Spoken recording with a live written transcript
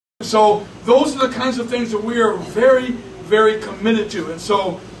So those are the kinds of things that we are very, very committed to. And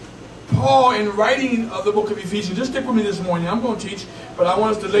so Paul, in writing of the book of Ephesians, just stick with me this morning. I'm going to teach, but I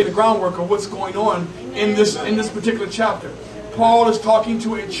want us to lay the groundwork of what's going on in this particular chapter. Paul is talking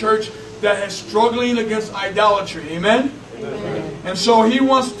to a church that is struggling against idolatry. Amen? Amen. And so he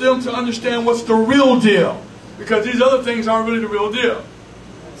wants them to understand what's the real deal, because these other things aren't really the real deal.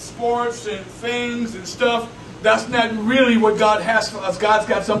 Sports and things and stuff, that's not really what God has for us. God's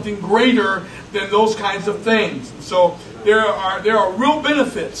got something greater than those kinds of things. So there are real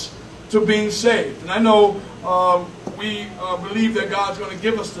benefits to being saved. And I know we believe that God's going to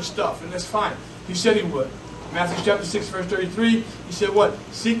give us the stuff, and that's fine. He said He would. Matthew chapter 6, verse 33, He said what?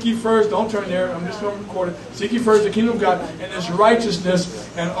 Seek ye first, don't turn there, I'm just going to record it. Seek ye first the kingdom of God and His righteousness,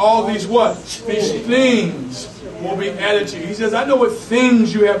 and all these what? These things will be added to you. He says, I know what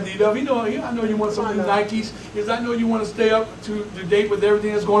things you have need of. I know you want some of the Nikes. He says, I know you want to stay up to date with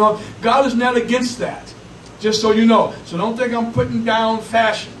everything that's going on. God is not against that, just so you know. So don't think I'm putting down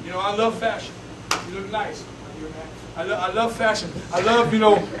fashion. I love fashion. You look nice. I love fashion. I love,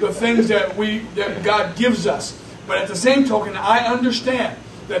 the things that God gives us. But at the same token, I understand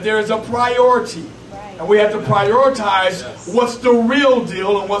that there is a priority. Right. And we have to prioritize what's the real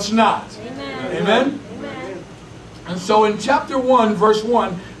deal and what's not. Amen? Amen? Amen. And so in chapter 1, verse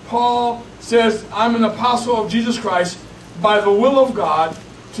 1, Paul says, I'm an apostle of Jesus Christ by the will of God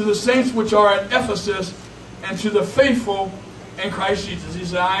to the saints which are at Ephesus and to the faithful in Christ Jesus. He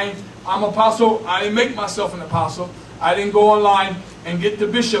said, I'm apostle. I didn't make myself an apostle. I didn't go online and get the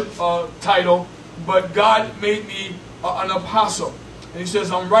bishop title, but God made me an apostle. And he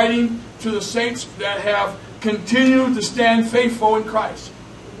says, I'm writing to the saints that have continued to stand faithful in Christ,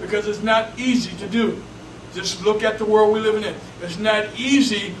 because it's not easy to do. Just look at the world we're living in. It's not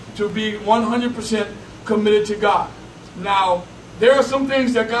easy to be 100% committed to God. Now, there are some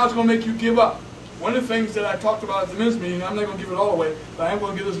things that God's going to make you give up. One of the things that I talked about at the men's meeting, I'm not going to give it all away, but I am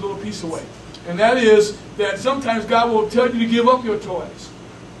going to give this little piece away. And that is that sometimes God will tell you to give up your toys.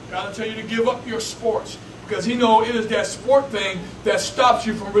 God will tell you to give up your sports, because He knows it is that sport thing that stops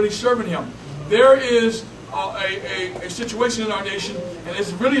you from really serving Him. There is a situation in our nation, and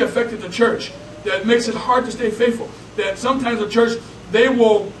it's really affected the church, that makes it hard to stay faithful. That sometimes the church, they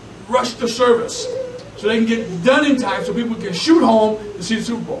will rush the service so they can get done in time so people can shoot home to see the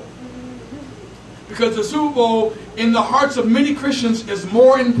Super Bowl. Because the Super Bowl, in the hearts of many Christians, is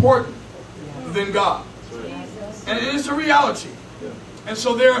more important than God. And it's a reality. And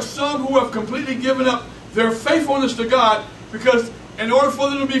so there are some who have completely given up their faithfulness to God, because in order for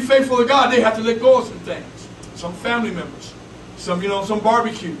them to be faithful to God, they have to let go of some things. Some family members. Some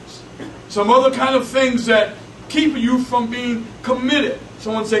barbecues. Some other kind of things that keep you from being committed.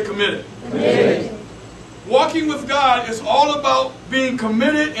 Someone say committed. Committed. Walking with God is all about being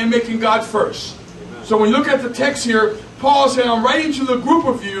committed and making God first. So when you look at the text here, Paul said, I'm writing to the group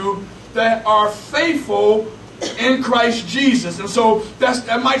of you that are faithful in Christ Jesus. And so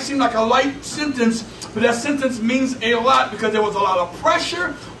that might seem like a light sentence, but that sentence means a lot, because there was a lot of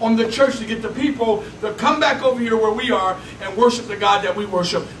pressure on the church to get the people to come back over here where we are and worship the God that we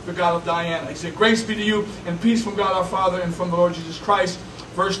worship, the God of Diana. He said, grace be to you and peace from God our Father and from the Lord Jesus Christ.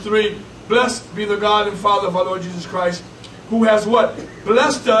 Verse 3, blessed be the God and Father of our Lord Jesus Christ, who has what?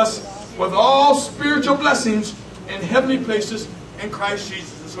 Blessed us with all spiritual blessings in heavenly places in Christ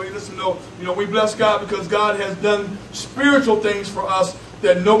Jesus. And so you listen to know, we bless God because God has done spiritual things for us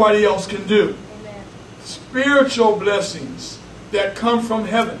that nobody else can do. Amen. Spiritual blessings that come from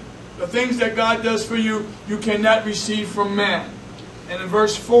heaven. The things that God does for you, you cannot receive from man. And in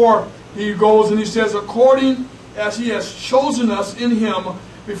verse 4, he goes and he says, according as He has chosen us in Him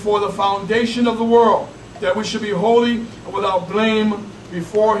before the foundation of the world, that we should be holy and without blame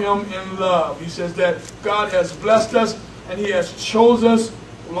before Him in love. He says that God has blessed us and He has chosen us.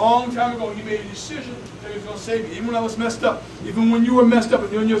 A long time ago, He made a decision that He was going to save me. Even when I was messed up, even when you were messed up and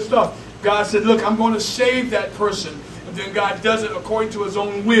doing your stuff, God said, look, I'm going to save that person. And then God does it according to His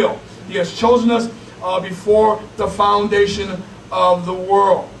own will. He has chosen us before the foundation of the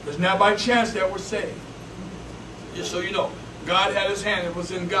world. It's not by chance that we're saved. Just so you know, God had His hand. It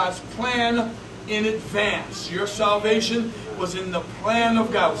was in God's plan in advance. Your salvation was in the plan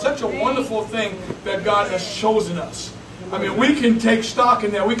of God. It's such a wonderful thing that God has chosen us. I mean, we can take stock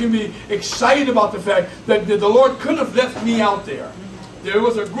in that. We can be excited about the fact that the Lord could have left me out there. There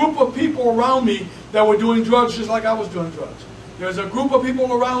was a group of people around me that were doing drugs just like I was doing drugs. There's a group of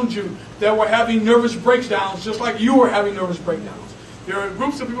people around you that were having nervous breakdowns just like you were having nervous breakdowns. There are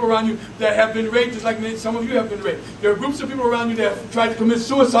groups of people around you that have been raped just like some of you have been raped. There are groups of people around you that have tried to commit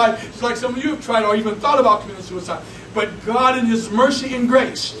suicide just like some of you have tried or even thought about committing suicide. But God in His mercy and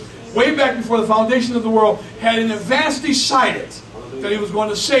grace, way back before the foundation of the world, had in advance decided that He was going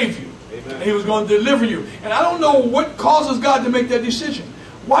to save you. And He was going to deliver you. And I don't know what causes God to make that decision.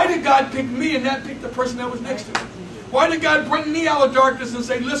 Why did God pick me and not pick the person that was next to me? Why did God bring me out of darkness and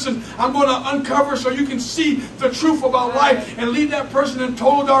say, listen, I'm going to uncover so you can see the truth about life, and leave that person in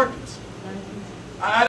total darkness?